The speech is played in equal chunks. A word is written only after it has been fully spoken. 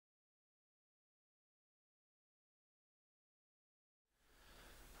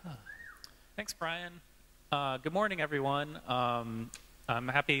Thanks, Brian. Good morning, everyone. I'm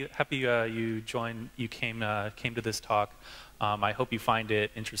happy you came to this talk. I hope you find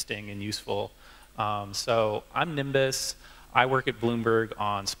it interesting and useful. So I'm Nimbus. I work at Bloomberg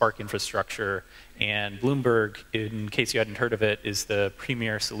on Spark infrastructure, and Bloomberg, in case you hadn't heard of it, is the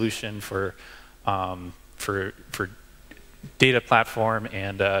premier solution for data platform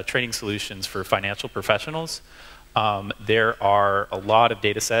and trading solutions for financial professionals. There are a lot of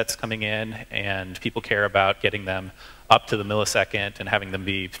data sets coming in, and people care about getting them up to the millisecond and having them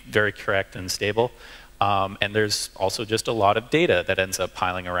be very correct and stable. And there's also just a lot of data that ends up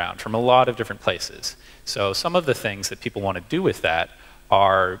piling around from a lot of different places. So some of the things that people want to do with that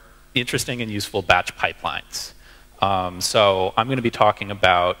are interesting and useful batch pipelines. So I'm going to be talking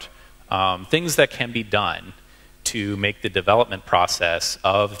about things that can be done to make the development process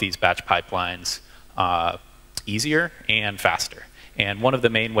of these batch pipelines easier and faster. And one of the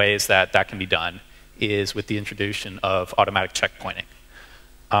main ways that that can be done is with the introduction of automatic checkpointing.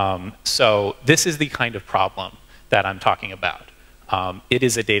 So this is the kind of problem that I'm talking about. It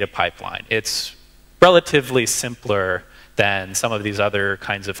is a data pipeline. It's relatively simpler than some of these other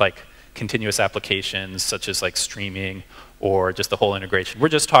kinds of like continuous applications, such as like streaming or just the whole integration. We're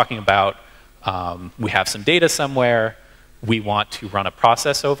just talking about we have some data somewhere, we want to run a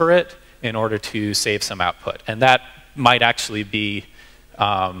process over it in order to save some output. And that might actually be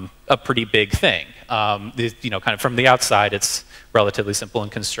a pretty big thing. Kind of from the outside, it's relatively simple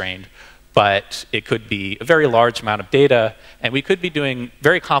and constrained, but it could be a very large amount of data, and we could be doing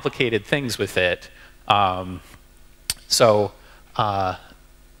very complicated things with it. So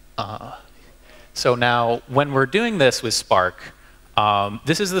now, when we're doing this with Spark,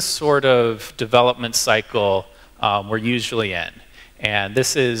 this is the sort of development cycle we're usually in. And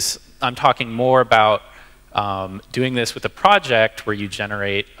this is, I'm talking more about doing this with a project where you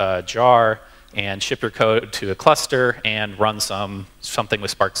generate a jar and ship your code to a cluster and run something with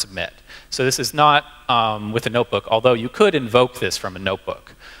Spark Submit. So this is not with a notebook, although you could invoke this from a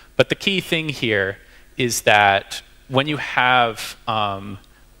notebook. But the key thing here is that when you have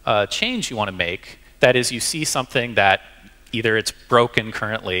a change you want to make, that is, you see something that either it's broken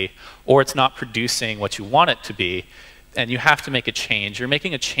currently or it's not producing what you want it to be, and you have to make a change. You're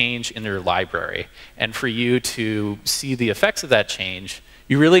making a change in your library. And for you to see the effects of that change,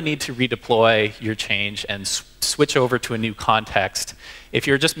 you really need to redeploy your change and switch over to a new context. If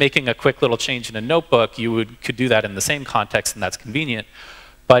you're just making a quick little change in a notebook, you could do that in the same context, and that's convenient.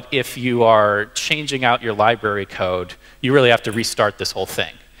 But if you are changing out your library code, you really have to restart this whole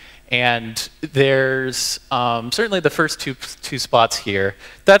thing. And there's certainly the first two spots here.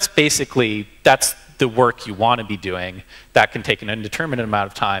 That's the work you want to be doing. That can take an indeterminate amount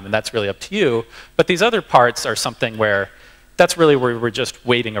of time, and that's really up to you. But these other parts are something where that's really where we're just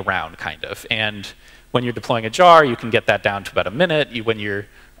waiting around, kind of. And when you're deploying a jar, you can get that down to about a minute. When you're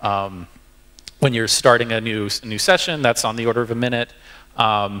starting a new session, that's on the order of a minute.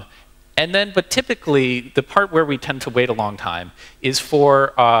 But typically, the part where we tend to wait a long time is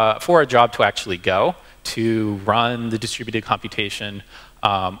for a job to actually go, to run the distributed computation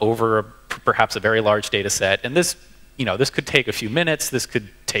over perhaps a very large data set. And this could take a few minutes, this could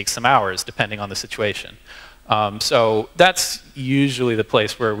take some hours, depending on the situation. So that's usually the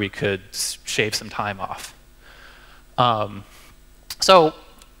place where we could shave some time off. So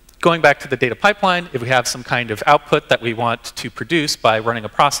going back to the data pipeline, if we have some kind of output that we want to produce by running a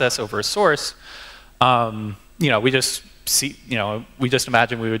process over a source, we just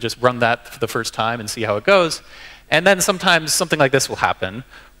imagine we would just run that for the first time and see how it goes. And then sometimes something like this will happen,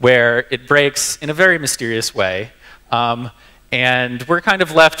 where it breaks in a very mysterious way. And we're kind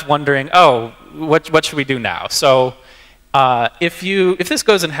of left wondering, oh, what should we do now? So if this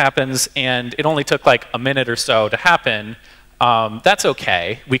goes and happens and it only took like a minute or so to happen, that's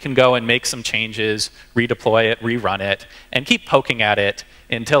okay. We can go and make some changes, redeploy it, rerun it, and keep poking at it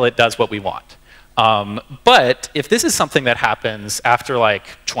until it does what we want. But if this is something that happens after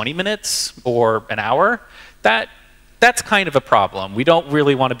like 20 minutes or an hour, that's kind of a problem. We don't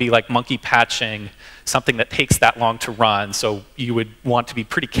really want to be like monkey patching something that takes that long to run, so you would want to be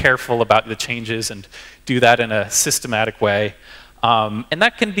pretty careful about the changes and do that in a systematic way. And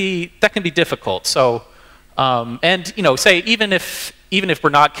that can be difficult. So, say even if we're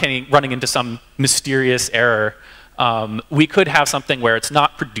not running into some mysterious error, we could have something where it's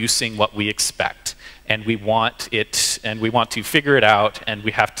not producing what we expect, and we want to figure it out, and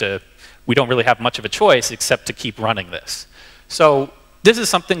we don't really have much of a choice except to keep running this. So this is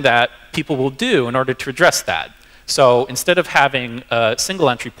something that people will do in order to address that. So instead of having a single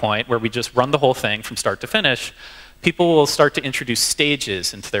entry point where we just run the whole thing from start to finish, people will start to introduce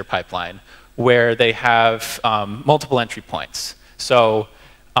stages into their pipeline where they have multiple entry points. So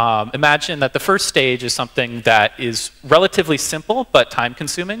imagine that the first stage is something that is relatively simple but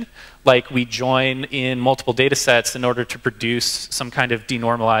time-consuming, like we join in multiple data sets in order to produce some kind of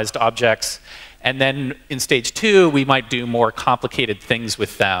denormalized objects. And then in stage 2, we might do more complicated things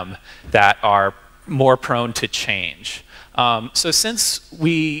with them that are more prone to change. So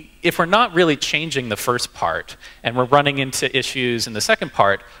if we're not really changing the first part and we're running into issues in the second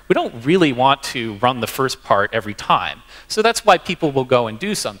part, we don't really want to run the first part every time. So that's why people will go and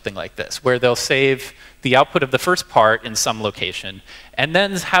do something like this, where they'll save the output of the first part in some location and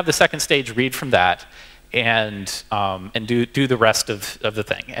then have the second stage read from that and do the rest of the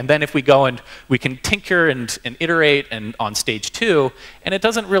thing. And then if we go and we can tinker and iterate on stage 2, and it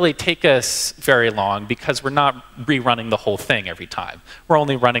doesn't really take us very long because we're not rerunning the whole thing every time. We're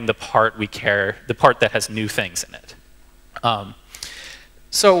only running the part we care, the part that has new things in it.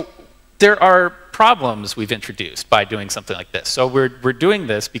 So there are problems we've introduced by doing something like this. So we're doing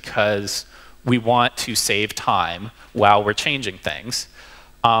this because we want to save time while we're changing things.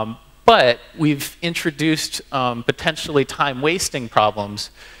 But we've introduced potentially time-wasting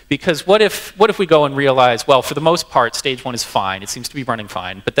problems because what if we go and realize, well, for the most part, stage 1 is fine. It seems to be running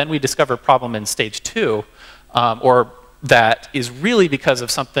fine. But then we discover a problem in stage 2, or that is really because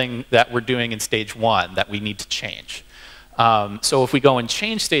of something that we're doing in stage 1 that we need to change. So if we go and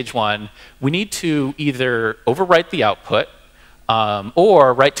change stage 1, we need to either overwrite the output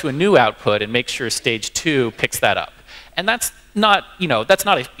or write to a new output and make sure stage 2 picks that up. And that's not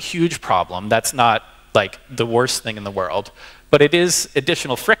a huge problem. That's not like the worst thing in the world. But it is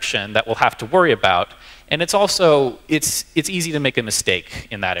additional friction that we'll have to worry about. And it's also, it's easy to make a mistake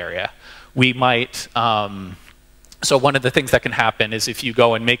in that area. We might, so one of the things that can happen is if you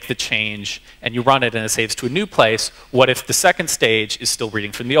go and make the change and you run it and it saves to a new place, what if the second stage is still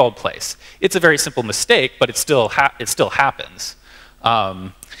reading from the old place? It's a very simple mistake, but it still happens.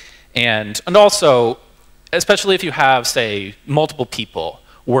 And also, especially if you have, say, multiple people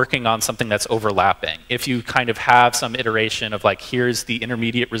working on something that's overlapping. If you kind of have some iteration of like, here's the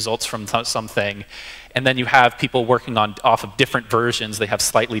intermediate results from something, and then you have people working off of different versions, they have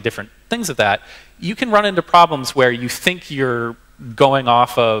slightly different things of that, you can run into problems where you think you're going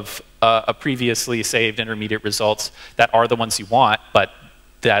off of a previously saved intermediate results that are the ones you want, but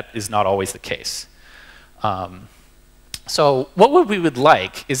that is not always the case. So what we would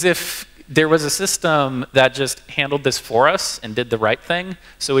like is if there was a system that just handled this for us and did the right thing,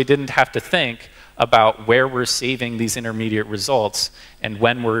 so we didn't have to think about where we're saving these intermediate results and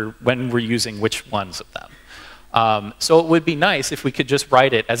when we're using which ones of them. So it would be nice if we could just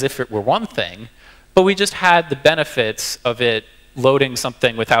write it as if it were one thing, but we just had the benefits of it loading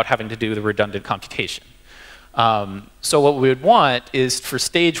something without having to do the redundant computation. So what we would want is for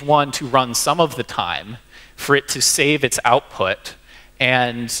stage 1 to run some of the time, for it to save its output,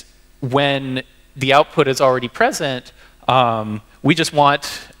 and when the output is already present, we just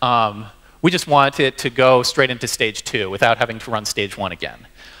want it to go straight into stage 2 without having to run stage 1 again.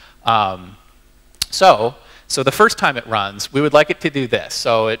 So the first time it runs, we would like it to do this.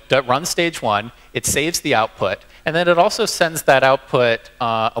 So it runs stage 1, it saves the output, and then it also sends that output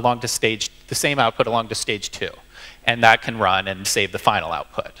along to the same output along to stage 2, and that can run and save the final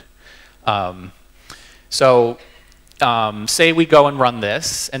output. Say we go and run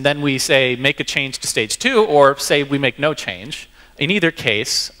this, and then we say make a change to stage 2, or say we make no change. In either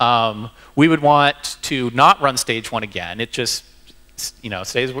case, we would want to not run stage 1 again. It just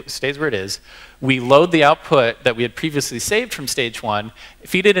stays where it is. We load the output that we had previously saved from stage 1,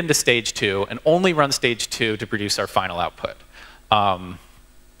 feed it into stage 2, and only run stage 2 to produce our final output.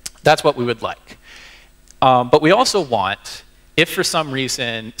 That's what we would like. But we also want, if for some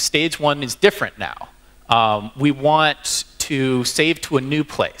reason stage 1 is different now, we want to save to a new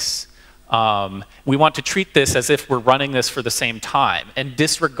place. We want to treat this as if we're running this for the same time and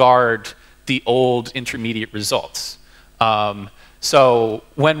disregard the old intermediate results. So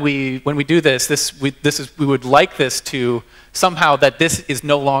when we do this, we would like this to somehow that this is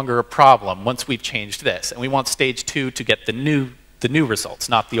no longer a problem once we've changed this, and we want stage 2 to get the new results,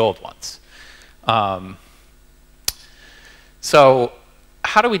 not the old ones. So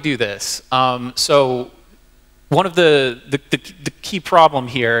how do we do this? So one of the key problem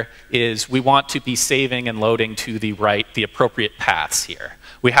here is we want to be saving and loading to the appropriate paths here.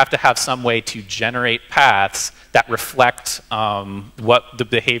 We have to have some way to generate paths that reflect what the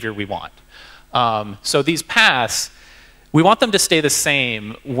behavior we want. So these paths, we want them to stay the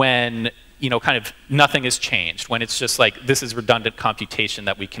same when kind of nothing has changed, when it's just like this is redundant computation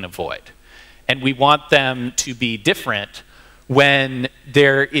that we can avoid. And we want them to be different when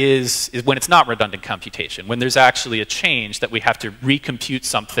when it's not redundant computation, when there's actually a change that we have to recompute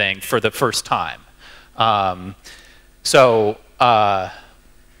something for the first time. So now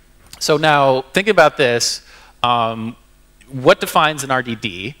think about this. What defines an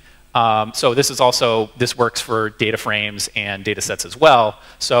RDD? So this works for data frames and data sets as well.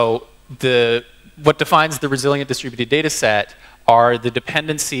 So what defines the resilient distributed data set are the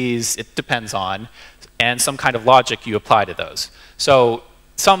dependencies it depends on and some kind of logic you apply to those. So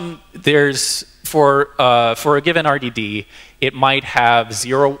for a given RDD, it might have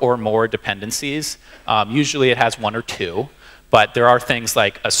 0 or more dependencies. Usually it has 1 or 2. But there are things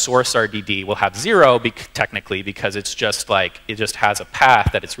like a source RDD will have 0 technically because it just has a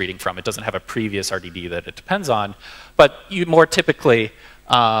path that it's reading from. It doesn't have a previous RDD that it depends on. But more typically,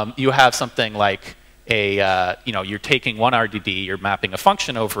 you have something like you're taking one RDD, you're mapping a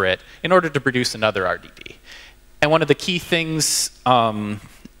function over it in order to produce another RDD. And one of the key things,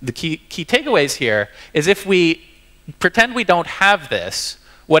 the key takeaways here is if we pretend we don't have this,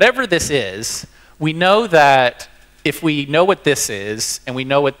 whatever this is, we know that if we know what this is and we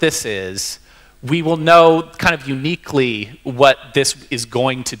know what this is, we will know kind of uniquely what this is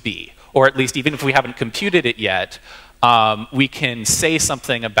going to be. Or at least even if we haven't computed it yet, we can say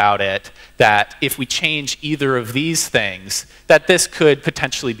something about it that if we change either of these things, that this could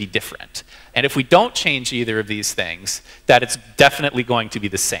potentially be different. And if we don't change either of these things, that it's definitely going to be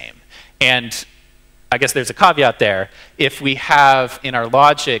the same. And I guess there's a caveat there. If we have in our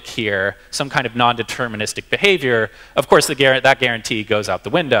logic here some kind of non-deterministic behavior, of course that guarantee goes out the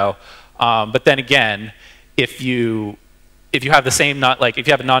window. But then again, if you have the same if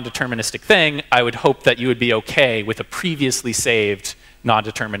you have a non-deterministic thing, I would hope that you would be okay with a previously saved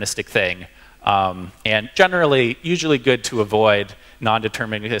non-deterministic thing. And generally, usually good to avoid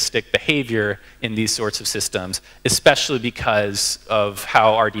non-deterministic behavior in these sorts of systems, especially because of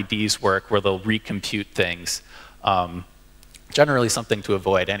how RDDs work, where they'll recompute things. Generally something to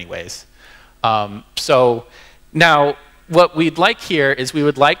avoid anyways. So now, what we'd like here is we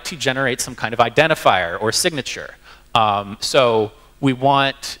would like to generate some kind of identifier or signature. So we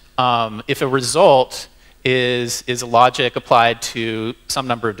want, if a result is a logic applied to some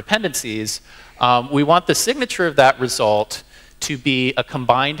number of dependencies, we want the signature of that result to be a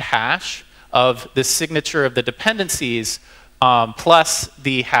combined hash of the signature of the dependencies plus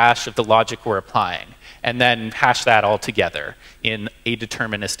the hash of the logic we're applying, and then hash that all together in a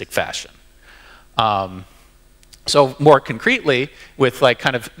deterministic fashion. So more concretely, with like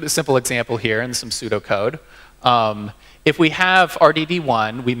kind of a simple example here and some pseudocode, if we have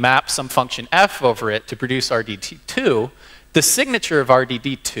RDD1, we map some function f over it to produce RDD2, the signature of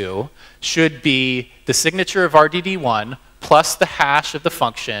RDD2 should be the signature of RDD1 plus the hash of the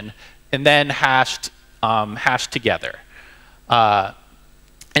function, and then hashed together. And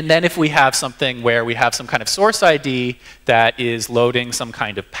then if we have something where we have some kind of source ID that is loading some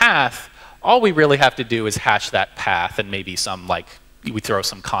kind of path, all we really have to do is hash that path and maybe we throw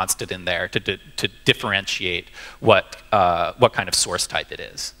some constant in there to differentiate what kind of source type it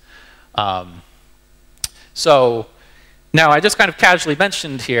is. So now I just kind of casually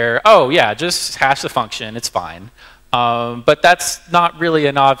mentioned here, oh yeah, just hash the function, it's fine. But that's not really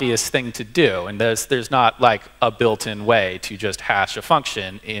an obvious thing to do, and there's not like a built-in way to just hash a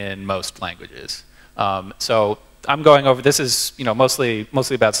function in most languages. So I'm going over, this is mostly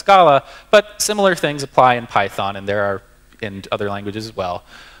about Scala, but similar things apply in Python, and there are in other languages as well.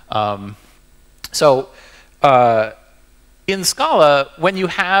 In Scala, when you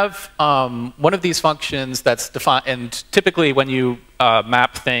have one of these functions that's defined, and typically when you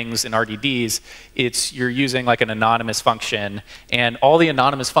map things in RDDs, you're using like an anonymous function, and all the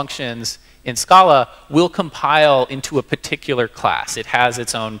anonymous functions in Scala will compile into a particular class. It has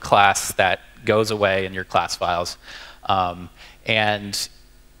its own class that goes away in your class files. And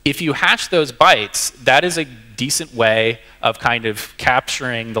if you hash those bytes, that is a decent way of kind of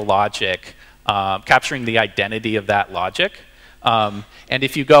capturing the logic, capturing the identity of that logic. And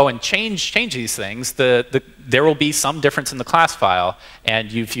if you go and change these things, there will be some difference in the class file.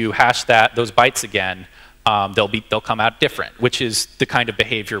 And if you hash those bytes again, they'll come out different, which is the kind of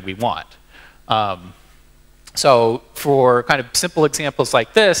behavior we want. So for kind of simple examples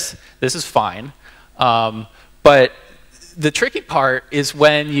like this is fine. But the tricky part is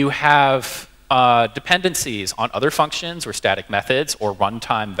when you have dependencies on other functions or static methods or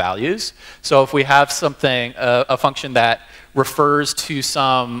runtime values. So if we have something, a function that refers to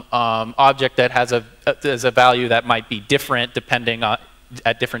some object that has a value that might be different depending on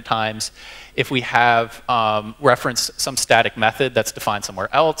at different times, if we have reference some static method that's defined somewhere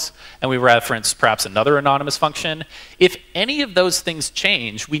else, and we reference perhaps another anonymous function. If any of those things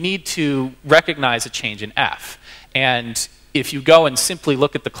change, we need to recognize a change in f. And if you go and simply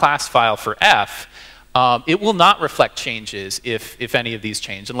look at the class file for f, it will not reflect changes if any of these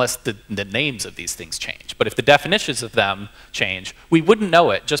change, unless the names of these things change. But if the definitions of them change, we wouldn't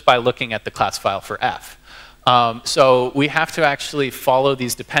know it just by looking at the class file for f. So we have to actually follow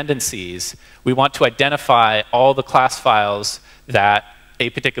these dependencies. We want to identify all the class files that a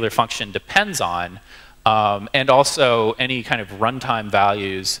particular function depends on, and also any kind of runtime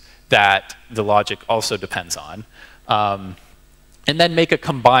values that the logic also depends on. And then make a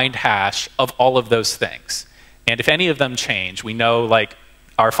combined hash of all of those things. And if any of them change, we know like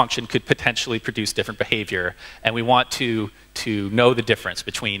our function could potentially produce different behavior, and we want to know the difference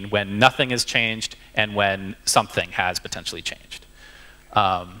between when nothing has changed and when something has potentially changed.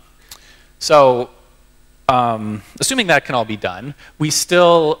 Assuming that can all be done, we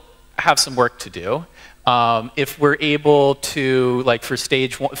still have some work to do. If we're able to, like for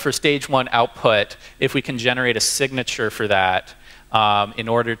stage one output, if we can generate a signature for that, in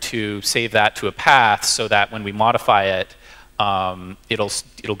order to save that to a path so that when we modify it,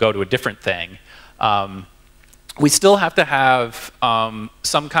 it'll go to a different thing. We still have to have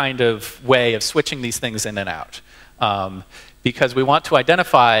some kind of way of switching these things in and out. Because we want to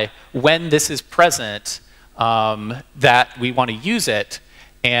identify when this is present that we want to use it,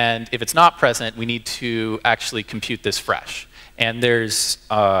 and if it's not present, we need to actually compute this fresh. And there's,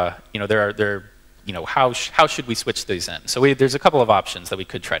 how should we switch these in? So there's a couple of options that we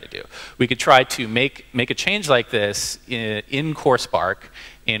could try to do. We could try to make a change like this in core Spark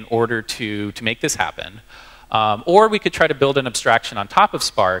in order to make this happen. Or we could try to build an abstraction on top of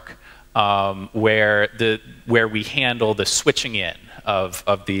Spark where we handle the switching in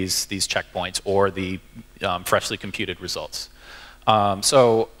of these checkpoints or the freshly computed results.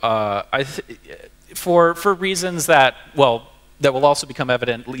 For reasons that will also become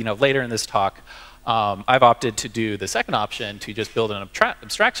evident later in this talk, I've opted to do the second option, to just build an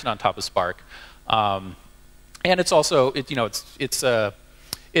abstraction on top of Spark, and it's also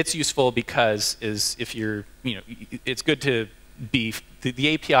it's useful because it's good to be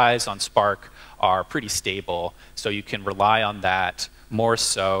the APIs on Spark are pretty stable, so you can rely on that more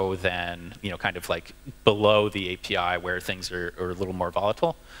so than kind of like below the API where things are a little more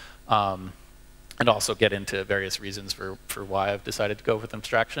volatile. And also get into various reasons for why I've decided to go with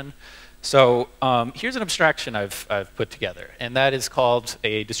abstraction. So here's an abstraction I've put together, and that is called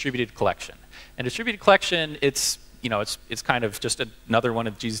a distributed collection. And distributed collection, it's kind of just another one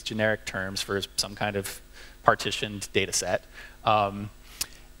of these generic terms for some kind of partitioned data set.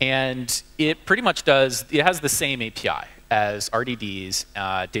 And it pretty much it has the same API as RDDs,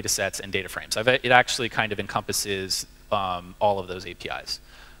 datasets, and data frames. It actually kind of encompasses all of those APIs.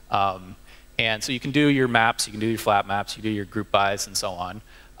 And so you can do your maps, you can do your flat maps, you can do your group bys, and so on.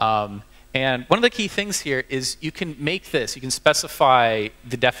 And one of the key things here is you can make this, you can specify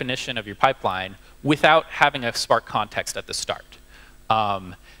the definition of your pipeline without having a Spark context at the start.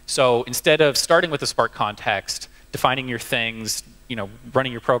 So instead of starting with a Spark context, defining your things,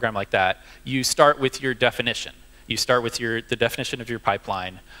 running your program like that, you start with your definition. You start with the definition of your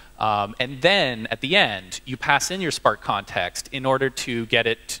pipeline. And then at the end, you pass in your Spark context in order to get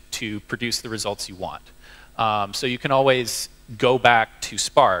it to produce the results you want. So you can always go back to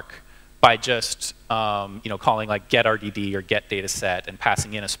Spark by just calling like get RDD or get dataset and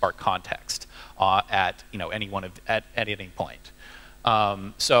passing in a Spark context at any point.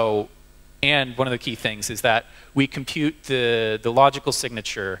 And one of the key things is that we compute the logical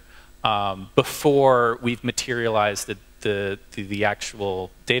signature before we've materialized the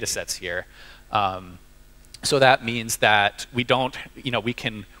actual data sets here. So that means that we don't, we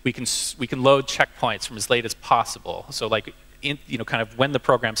can load checkpoints from as late as possible. So like, kind of when the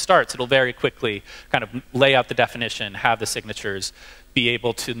program starts, it'll very quickly kind of lay out the definition, have the signatures, be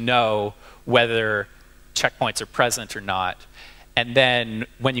able to know whether checkpoints are present or not. And then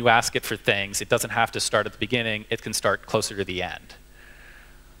when you ask it for things, it doesn't have to start at the beginning. It can start closer to the end.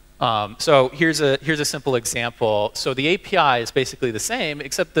 So here's a simple example. So the API is basically the same,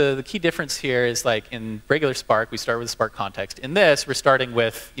 except the key difference here is like in regular Spark, we start with a Spark context. In this, we're starting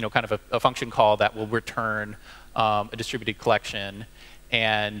with kind of a function call that will return a distributed collection.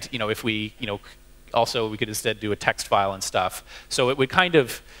 And if we also we could instead do a text file and stuff. So it would kind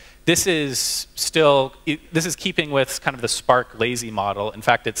of this is keeping with kind of the Spark lazy model. In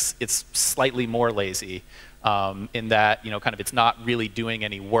fact, it's slightly more lazy. In that, kind of it's not really doing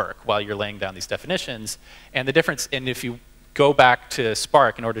any work while you're laying down these definitions. And the difference, and if you go back to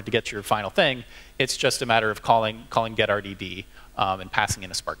Spark in order to get your final thing. It's just a matter of calling getRDD and passing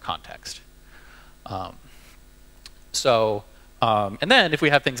in a Spark context. And then if we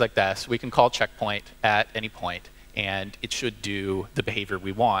have things like this, we can call checkpoint at any point, and it should do the behavior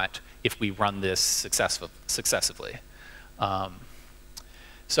we want if we run this successively.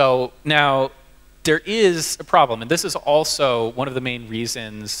 So now there is a problem, and this is also one of the main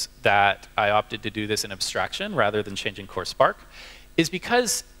reasons that I opted to do this in abstraction rather than changing core Spark, is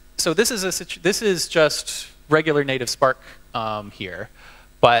because, so this is just regular native Spark here,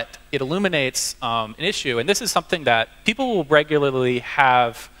 but it illuminates an issue, and this is something that people will regularly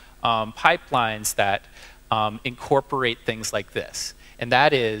have pipelines that incorporate things like this, and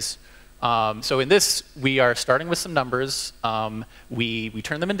that is, so in this, we are starting with some numbers, we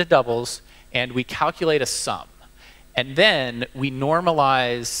turn them into doubles, and we calculate a sum. And then we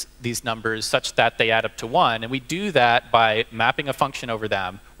normalize these numbers such that they add up to 1, and we do that by mapping a function over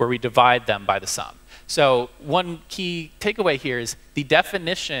them where we divide them by the sum. So one key takeaway here is the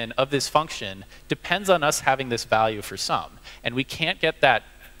definition of this function depends on us having this value for sum. And we can't get that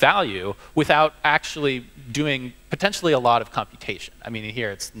value without actually doing potentially a lot of computation. I mean,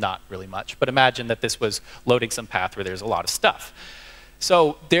 here it's not really much, but imagine that this was loading some path where there's a lot of stuff.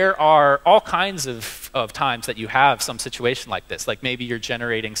 So there are all kinds of times that you have some situation like this. Like maybe you're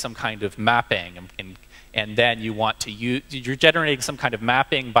generating some kind of mapping, and then you want to use, you're generating some kind of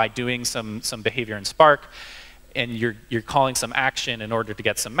mapping by doing some behavior in Spark, and you're calling some action in order to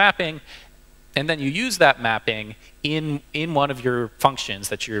get some mapping, and then you use that mapping in one of your functions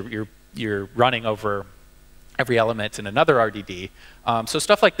that you're running over every element in another RDD. So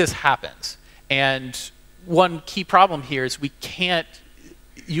stuff like this happens. And one key problem here is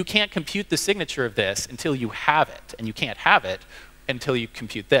you can't compute the signature of this until you have it, and you can't have it until you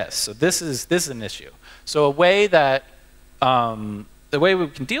compute this. So this is an issue. So a way that the way we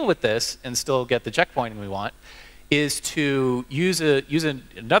can deal with this and still get the checkpointing we want is to use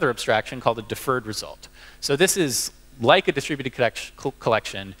another abstraction called a deferred result. So this is like a distributed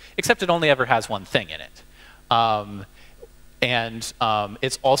collection, except it only ever has one thing in it.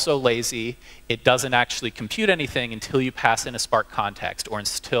 It's also lazy. It doesn't actually compute anything until you pass in a Spark context or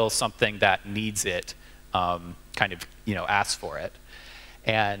until something that needs it kind of asks for it.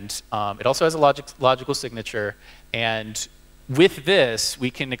 And it also has a logical signature. And with this, we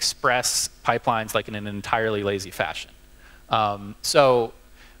can express pipelines like in an entirely lazy fashion. In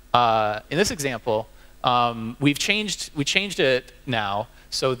this example, we changed it now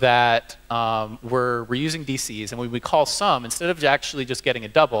so that we're using DCs, and when we call sum, instead of actually just getting a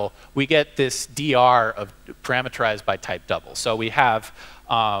double, we get this DR of parameterized by type double. So we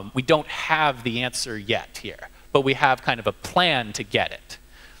don't have the answer yet here, but we have kind of a plan to get it.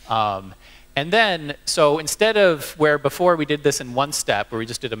 And then, so instead of where before we did this in one step, where we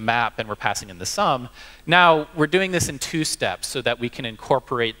just did a map and we're passing in the sum, now we're doing this in 2 steps so that we can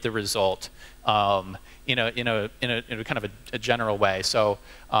incorporate the result in a kind of a general way. So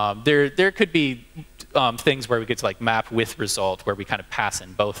there could be things where we get to like map with result, where we kind of pass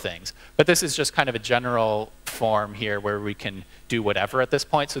in both things. But this is just kind of a general form here where we can do whatever at this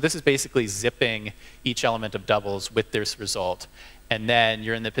point. So this is basically zipping each element of doubles with this result. And then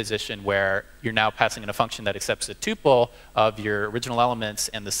you're in the position where you're now passing in a function that accepts a tuple of your original elements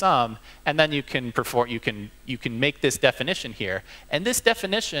and the sum, and then you can make this definition here. And this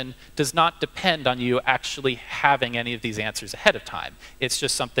definition does not depend on you actually having any of these answers ahead of time. It's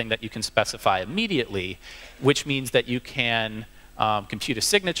just something that you can specify immediately, which means that you can compute a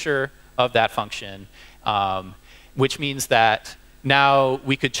signature of that function, which means that now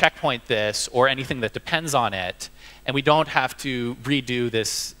we could checkpoint this or anything that depends on it, and we don't have to redo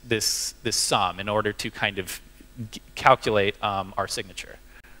this sum in order to kind of calculate our signature.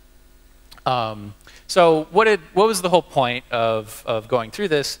 So what was the whole point of going through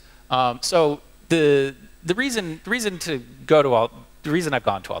this? So the reason I've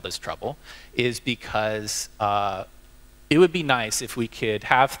gone to all this trouble is because it would be nice if we could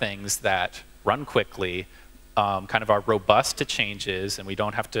have things that run quickly, kind of are robust to changes, and we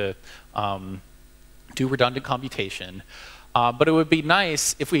don't have to do redundant computation. But it would be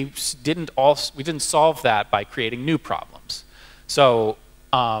nice if we didn't solve that by creating new problems. So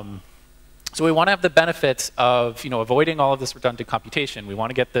we want to have the benefits of avoiding all of this redundant computation. We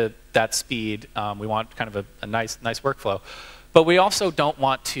want to get that speed. We want kind of a nice workflow. But we also don't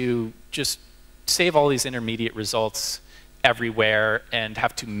want to just save all these intermediate results everywhere and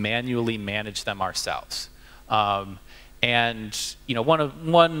have to manually manage them ourselves. One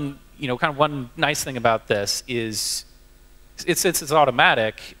nice thing about this is since it's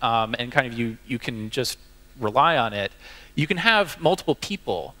automatic and kind of you can just rely on it, You can have multiple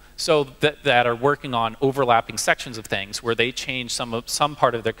people so that are working on overlapping sections of things where they change some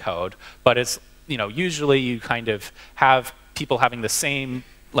part of their code, but it's, usually you kind of have people having the same,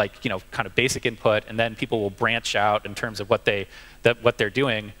 kind of basic input, and then people will branch out in terms of what they're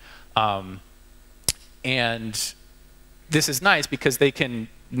doing. And this is nice because they can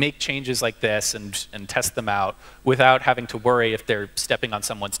make changes like this and test them out without having to worry if they're stepping on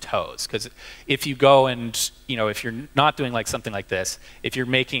someone's toes. Because if you go and, if you're not doing something like this, if you're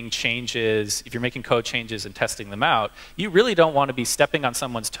making changes, if you're making code changes and testing them out, you really don't want to be stepping on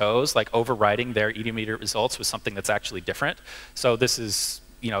someone's toes, like overwriting their immediate results with something that's actually different. So this is,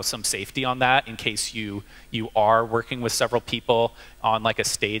 some safety on that in case you are working with several people on a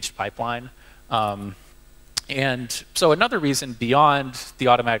staged pipeline. And so another reason beyond the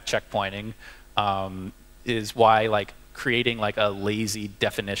automatic checkpointing is why creating a lazy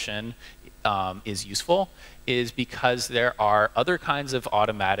definition is useful, is because there are other kinds of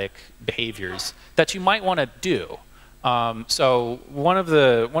automatic behaviors that you might want to do. So one of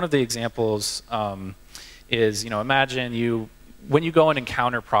the examples is, imagine when you go and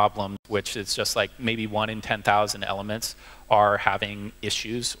encounter problems, which is just maybe 1 in 10,000 elements are having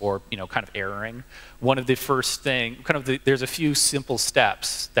issues or kind of erroring. One of the first there's a few simple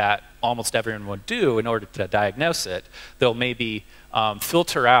steps that almost everyone would do in order to diagnose it. They'll maybe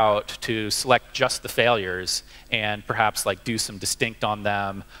filter out to select just the failures and perhaps do some distinct on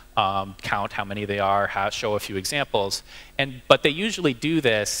them, count how many they are, show a few examples. But they usually do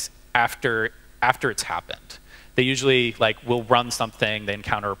this after it's happened. They usually will run something, they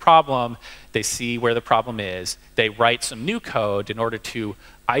encounter a problem, they see where the problem is, they write some new code in order to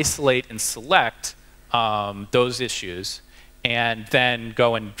isolate and select those issues, and then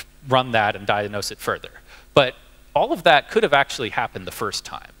go and run that and diagnose it further. But all of that could have actually happened the first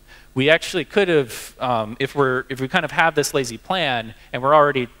time. We actually could have, if we kind of have this lazy plan and we're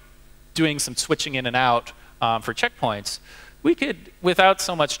already doing some switching in and out for checkpoints, we could, without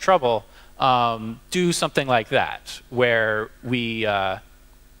so much trouble, do something like that, where we,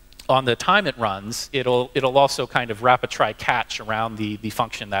 on the time it runs, it'll also kind of wrap a try catch around the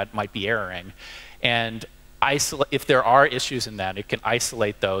function that might be erroring, and if there are issues in that, it can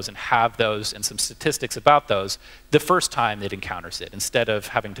isolate those and have those and some statistics about those the first time it encounters it, instead of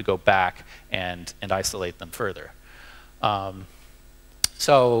having to go back and isolate them further.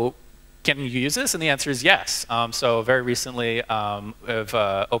 So can you use this? And the answer is yes. So very recently, we've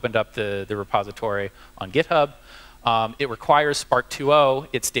opened up the repository on GitHub. It requires Spark 2.0.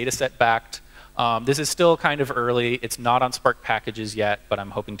 It's dataset backed. This is still kind of early. It's not on Spark packages yet, but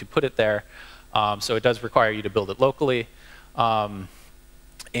I'm hoping to put it there. So it does require you to build it locally. And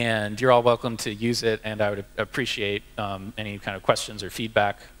you're all welcome to use it, and I would appreciate any kind of questions or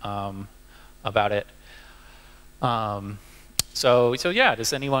feedback about it. So yeah,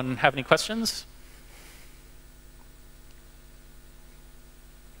 does anyone have any questions?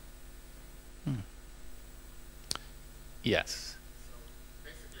 Yes. So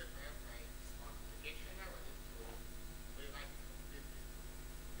basically, if I have my Spark application now, I need to rewrite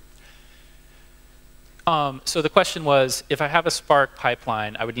completely. So the question was, if I have a Spark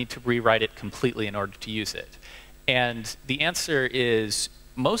pipeline, I would need to rewrite it completely in order to use it. And the answer is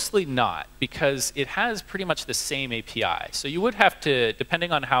mostly not, because it has pretty much the same API. So you would have to,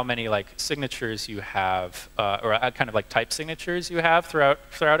 depending on how many signatures you have, or kind of type signatures you have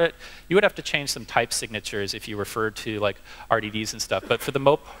throughout it, you would have to change some type signatures if you refer to RDDs and stuff. But for the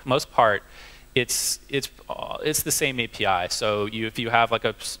most part, it's the same API. So if you have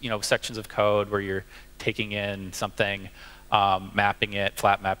sections of code where you're taking in something, mapping it,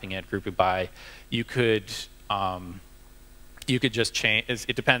 flat mapping it, grouping by, you could just change.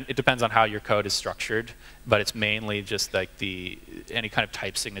 It depends on how your code is structured, but it's mainly just any kind of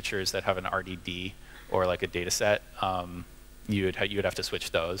type signatures that have an RDD or a data set. You would have to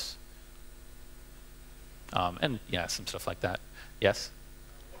switch those, and yeah, some stuff like that. Yes.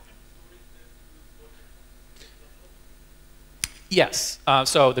 Yes.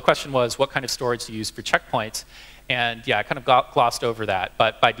 So the question was, what kind of storage to use for checkpoints? And yeah, I kind of glossed over that.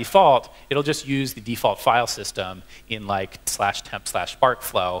 But by default, it'll just use the default file system in /temp/spark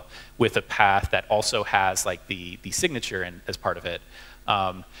flow with a path that also has the signature as part of it.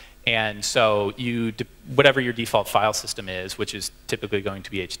 And so whatever your default file system is, which is typically going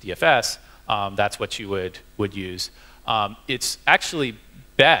to be HDFS, that's what you would use. It's actually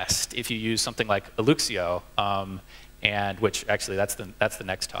best if you use something like Elluxio, and which actually that's the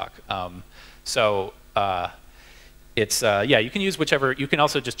next talk. It's yeah, you can use whichever. You can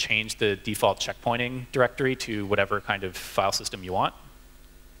also just change the default checkpointing directory to whatever kind of file system you want.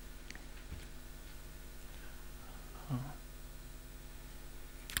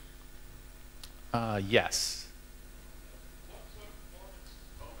 Yes.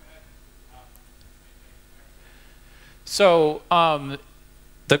 So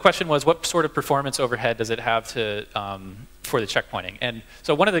the question was, what sort of performance overhead does it have to, for the checkpointing? And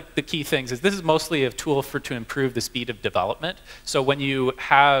so one of the key things is this is mostly a tool to improve the speed of development. So when you've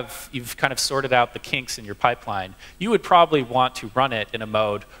kind of sorted out the kinks in your pipeline, you would probably want to run it in a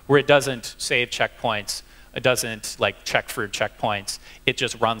mode where it doesn't save checkpoints, it doesn't like check for checkpoints, it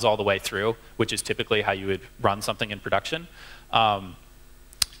just runs all the way through, which is typically how you would run something in production.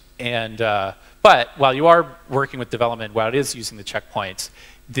 But while you are working with development, while it is using the checkpoints,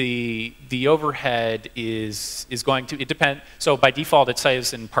 the overhead is going to, it depends. So by default, it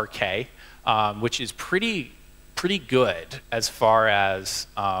saves in Parquet, which is pretty good as far as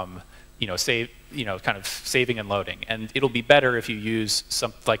kind of saving and loading. And it'll be better if you use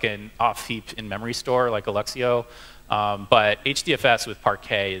like an off heap in memory store like Alexio. But HDFS with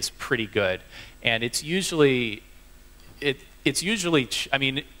Parquet is pretty good, and it's usually, I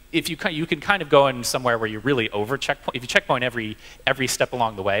mean, if you can kind of go in somewhere where you really over checkpoint. If you checkpoint every step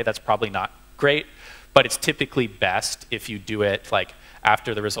along the way, that's probably not great. But it's typically best if you do it like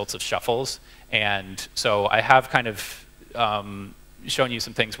after the results of shuffles. And so I have kind of shown you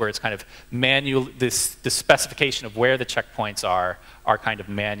some things where it's kind of manual. The specification of where the checkpoints are kind of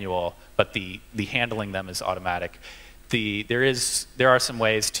manual, but the handling them is automatic. There are some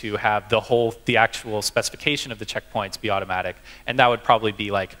ways to have the actual specification of the checkpoints be automatic, and that would probably be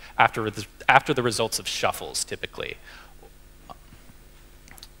like after the results of shuffles, typically.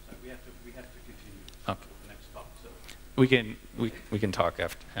 We have to continue Okay. the next talk. So We can talk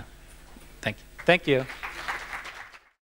after. Yeah. Thank you.